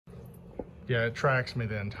Yeah, it tracks me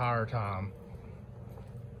the entire time.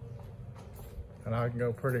 And I can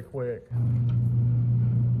go pretty quick.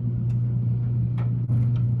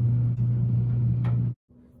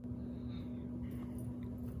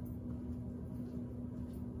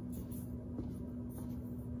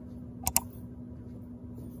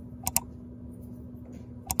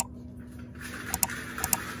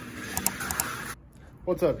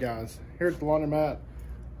 What's up, guys? Here at the laundromat.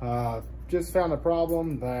 Just found a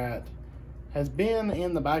problem that has been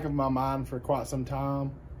in the back of my mind for quite some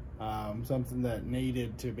time. Something that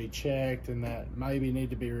needed to be checked and that maybe need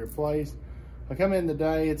to be replaced. I come in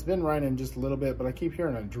today, it's been raining just a little bit, but I keep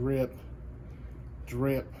hearing a drip,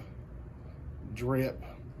 drip, drip.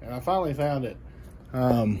 And I finally found it.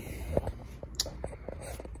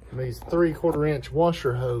 These 3/4 inch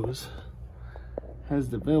washer hose has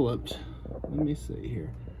developed, let me see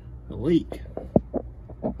here, a leak.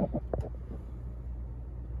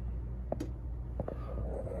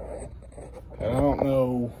 And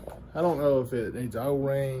I don't know if it needs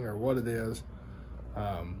O-ring or what it is,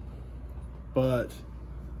 but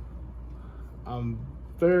I'm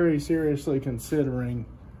very seriously considering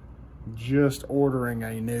just ordering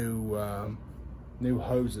a new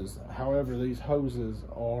hoses. However, these hoses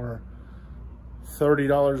are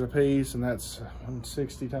 $30 a piece, and that's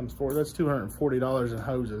 60 times 4. That's $240 in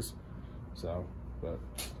hoses. So, but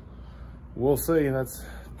we'll see. That's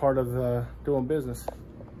part of doing business.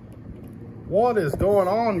 What is going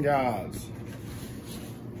on, guys?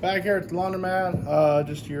 Back here at the laundromat,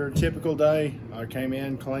 just your typical day. I came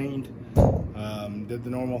in, cleaned, did the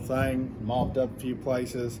normal thing, mopped up a few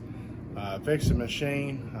places, fixed the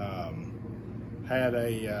machine, had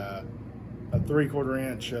a 3/4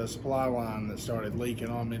 inch supply line that started leaking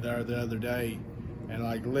on me there the other day, and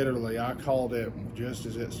like literally I called it just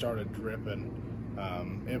as it started dripping.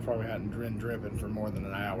 It probably hadn't been dripping for more than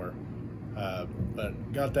an hour.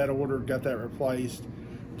 But got that ordered, got that replaced.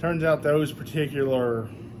 Turns out those particular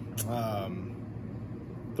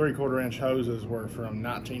 3/4 inch hoses were from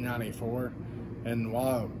 1994, and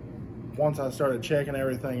once I started checking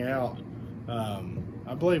everything out,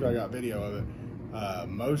 I believe I got video of it.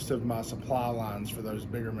 Most of my supply lines for those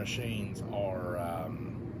bigger machines are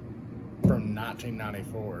from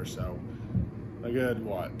 1994, so a good,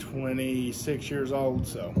 what, 26 years old.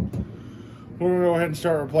 So we're gonna go ahead and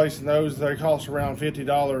start replacing those. They cost around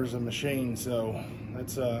 $50 a machine, so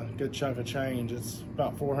that's a good chunk of change. It's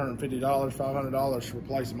about $450, $500 to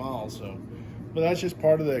replace them all. So, but that's just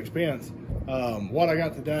part of the expense. What I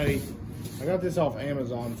got today, I got this off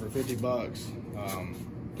Amazon for 50 bucks.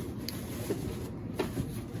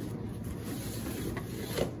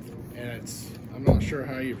 And it's, I'm not sure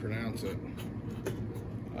how you pronounce it.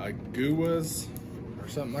 Guas or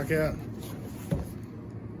something like that.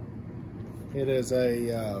 It is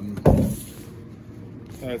a,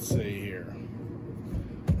 let's see here.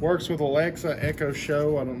 Works with Alexa, Echo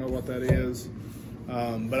Show. I don't know what that is,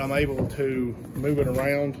 but I'm able to move it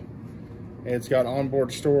around. It's got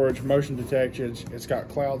onboard storage, motion detection. It's got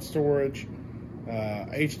cloud storage,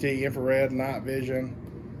 HD infrared night vision,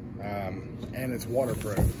 and it's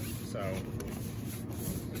waterproof. So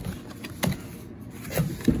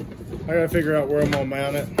I gotta figure out where I'm gonna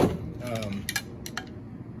mount it.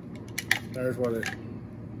 There's what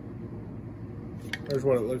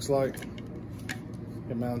it looks like.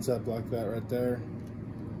 It mounts up like that right there.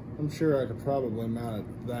 I'm sure I could probably mount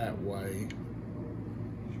it that way,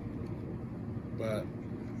 but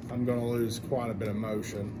I'm gonna lose quite a bit of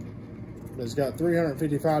motion. It's got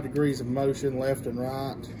 355 degrees of motion left and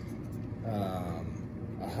right,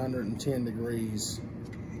 110 degrees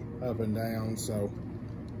up and down. So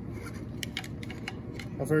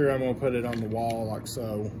I figure I'm gonna put it on the wall like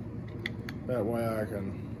so. That way I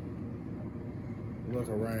can look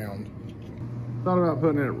around. Thought about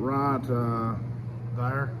putting it right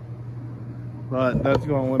there, but that's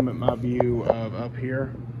going to limit my view of up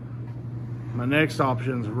here. My next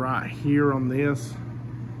option is right here on this,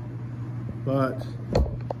 but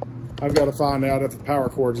I've got to find out if the power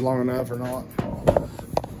cord's long enough or not,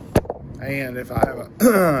 and if I have a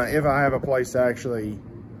if I have a place to actually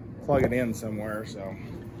plug it in somewhere. So.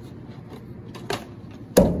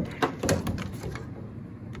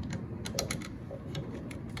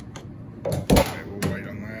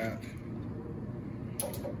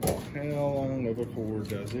 How long of a cord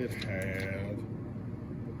does it have?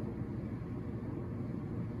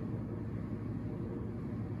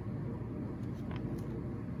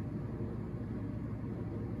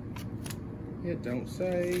 It don't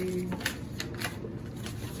say.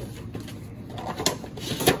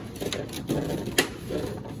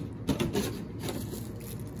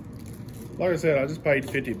 like I said, I just paid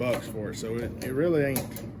 50 bucks for it, so it really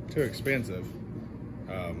ain't too expensive.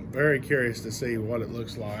 Very curious to see what it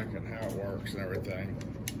looks like and how it works and everything.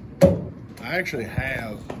 I actually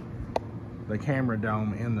have the camera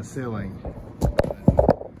dome in the ceiling.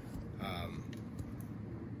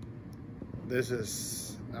 This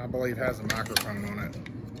is, I believe, has a microphone on it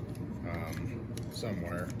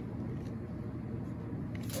somewhere.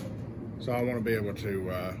 So I want to be able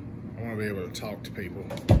to talk to people.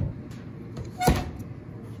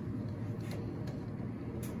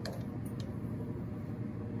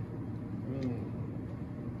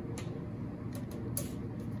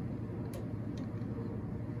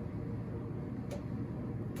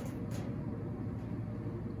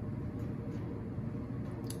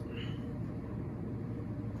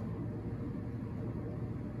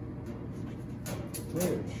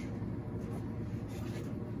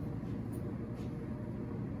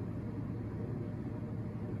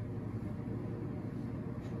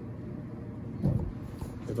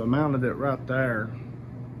 If I mounted it right there,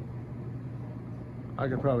 I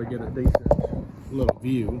could probably get a decent little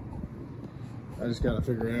view. I just got to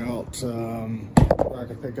figure out where I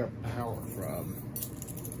can pick up power from.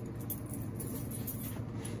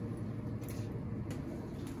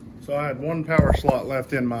 So I had one power slot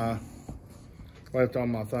left on my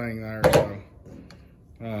thing there. So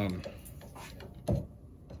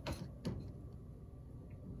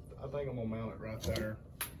I think I'm gonna mount it right there.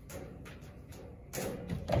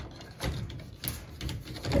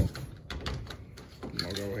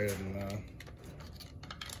 I'll go ahead and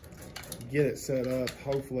get it set up.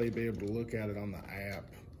 Hopefully be able to look at it on the app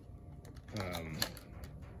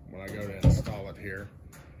when I go to install it here.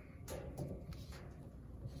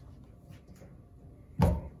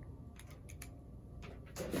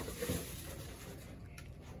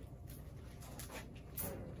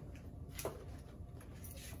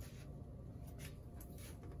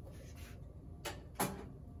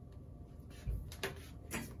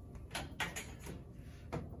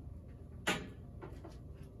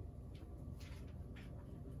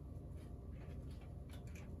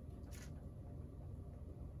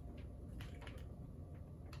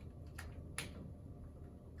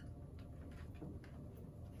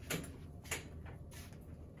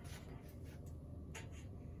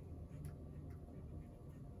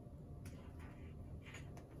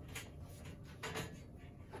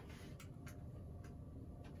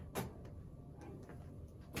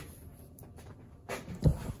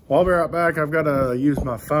 Well, I'll be right back. I've got to use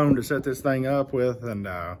my phone to set this thing up with, and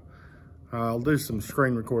I'll do some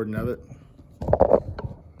screen recording of it.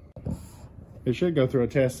 It should go through a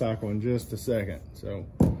test cycle in just a second. So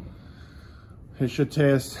it should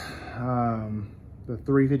test the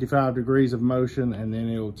 355 degrees of motion, and then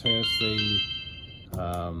it'll test the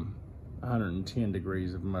 110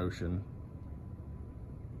 degrees of motion.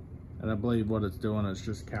 And I believe what it's doing is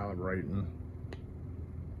just calibrating.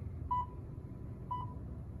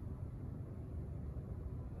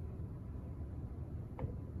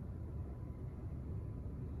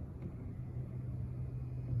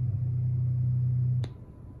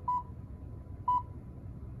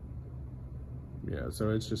 Yeah, so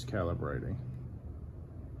it's just calibrating.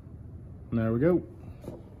 And there we go.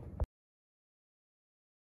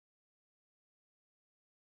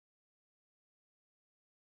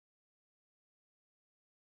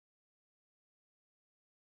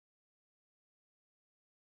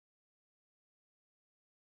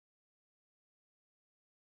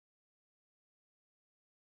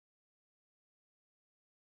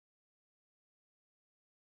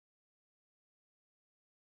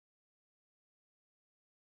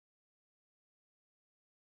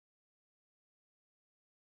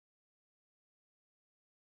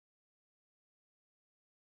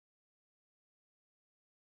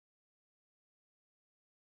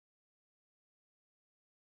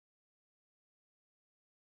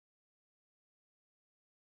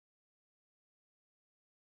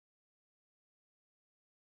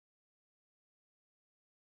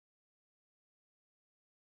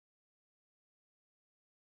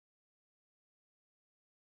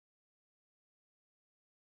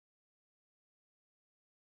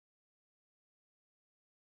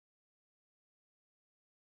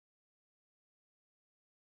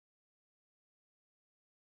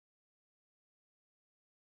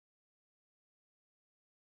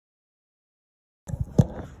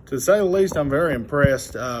 To say the least, I'm very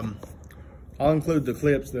impressed. I'll include the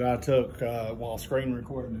clips that I took while screen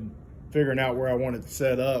recording and figuring out where I wanted to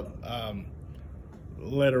set up.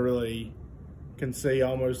 Literally can see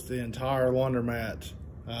almost the entire laundromat.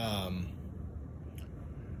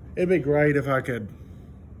 It'd be great if I could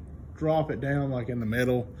drop it down like in the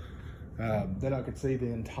middle. then I could see the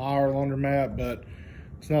entire laundromat, but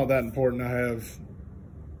it's not that important. I have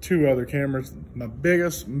 2 other cameras. My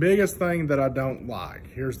biggest thing that I don't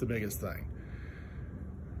like, here's the biggest thing,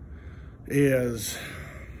 is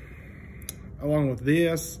along with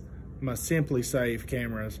this, my Simply Safe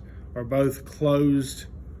cameras are both closed.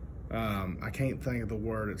 I can't think of the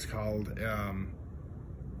word it's called.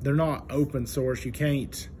 They're not open source. You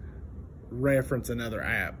can't reference another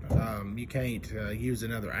app. You can't use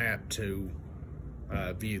another app to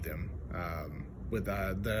view them. With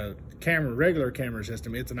the regular camera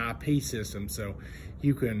system, it's an IP system, so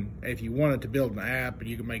you can, if you wanted to build an app,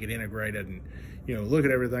 you can make it integrated and, you know, look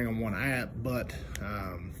at everything on one app. But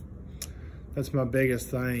that's my biggest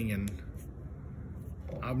thing, and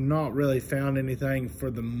I've not really found anything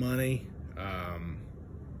for the money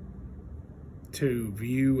to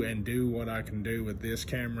view and do what I can do with this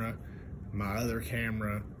camera, my other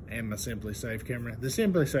camera, and my Simply Safe camera. The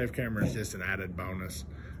Simply Safe camera is just an added bonus.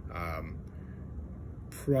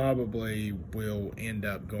 Probably will end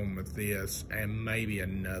up going with this and maybe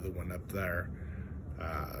another one up there.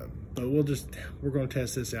 But we're gonna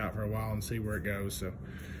test this out for a while and see where it goes. So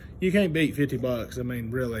you can't beat 50 bucks. I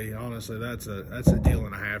mean, really, honestly, that's a deal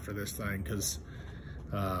and a half for this thing, because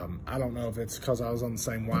I don't know if it's because I was on the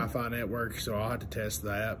same Wi-Fi network, so I'll have to test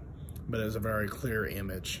that. But it's a very clear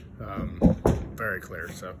image, very clear.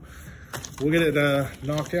 So we'll get it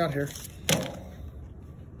knocked out here.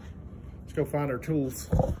 Let's go find our tools.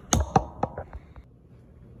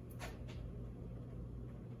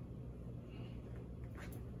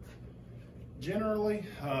 Generally,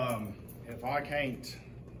 if I can't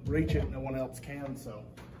reach it, no one else can, so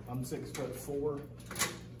I'm 6'4".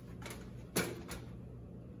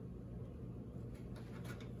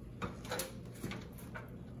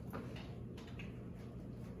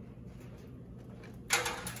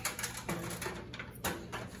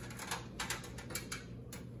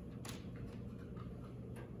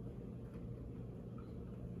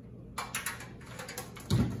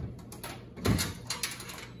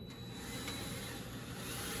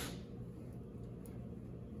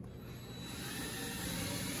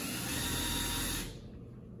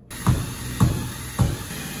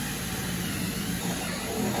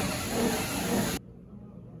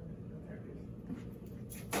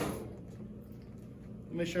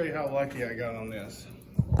 Let me show you how lucky I got on this.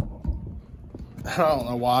 I don't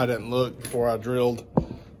know why I didn't look before I drilled.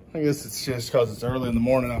 I guess it's just because it's early in the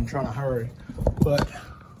morning. I'm trying to hurry. But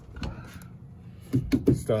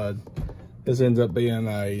this ends up being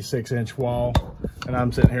a 6-inch wall, and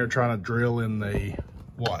I'm sitting here trying to drill in the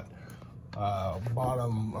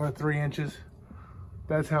bottom or 3 inches.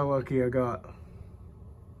 That's how lucky I got.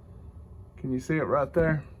 Can you see it right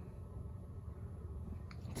there?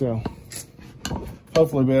 So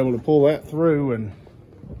hopefully be able to pull that through and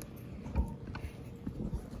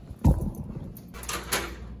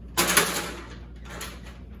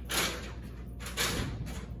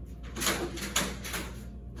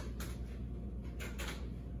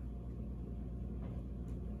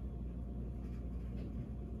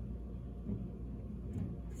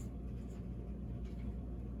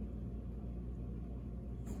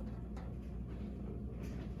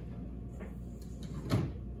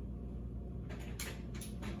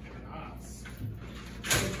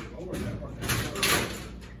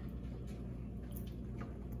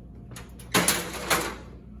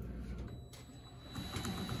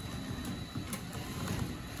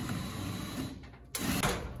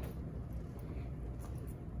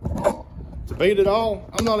beat it all,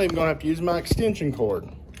 I'm not even gonna have to use my extension cord.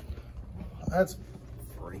 That's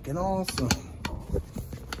freaking awesome.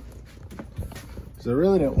 Because I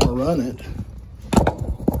really didn't want to run it.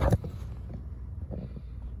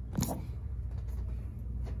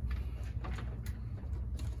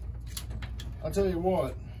 I'll tell you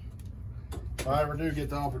what, if I ever do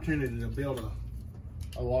get the opportunity to build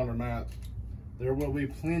a laundromat, there will be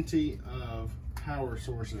plenty of power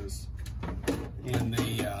sources in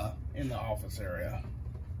the office area.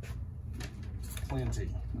 Plenty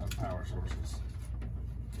of power sources.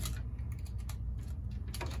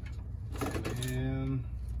 And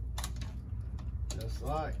just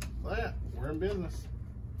like that, we're in business.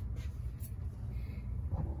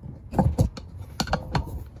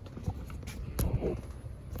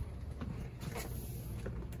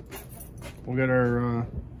 We'll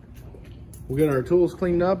get our tools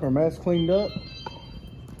cleaned up, our mats cleaned up.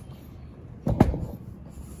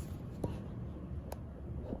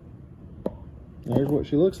 There's what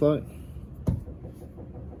she looks like.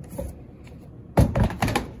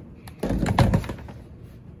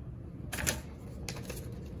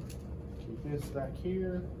 Keep this back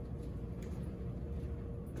here.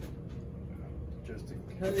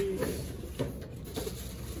 case.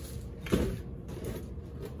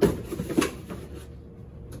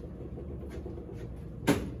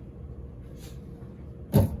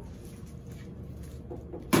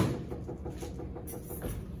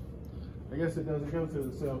 I guess it doesn't go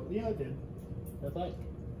through the self. Yeah, it did. I think.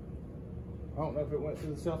 I don't know if it went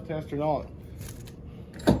through the self-test or not.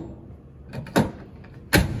 You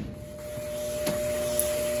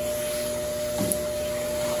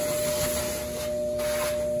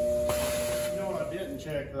know what I didn't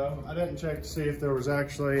check though? I didn't check to see if there was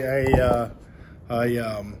actually a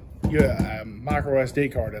micro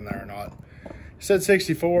SD card in there or not. It said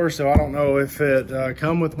 64, so I don't know if it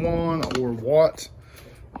come with one or what.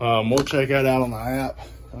 We'll check that out on the app.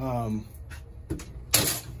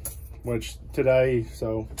 Which today,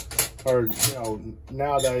 or you know,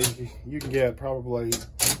 nowadays you can get probably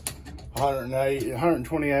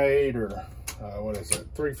 128, or what is it,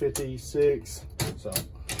 356,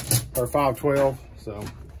 or 512. So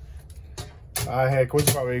heck, we could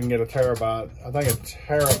probably even get a terabyte. I think a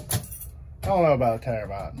terabyte. I don't know about a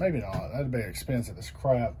terabyte. Maybe not. That'd be expensive as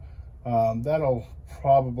crap. That'll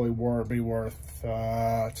probably be worth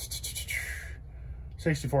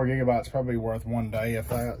 64 gigabytes, probably worth one day if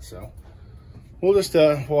that. So we'll just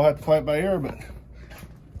we'll have to play it by ear. But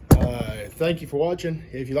thank you for watching.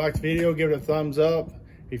 If you liked the video, give it a thumbs up.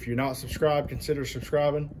 If you're not subscribed, consider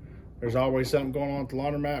subscribing. There's always something going on at the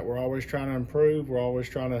laundromat. We're always trying to improve. We're always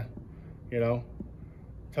trying to, you know,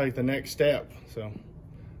 take the next step. So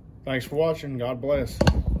thanks for watching. God bless.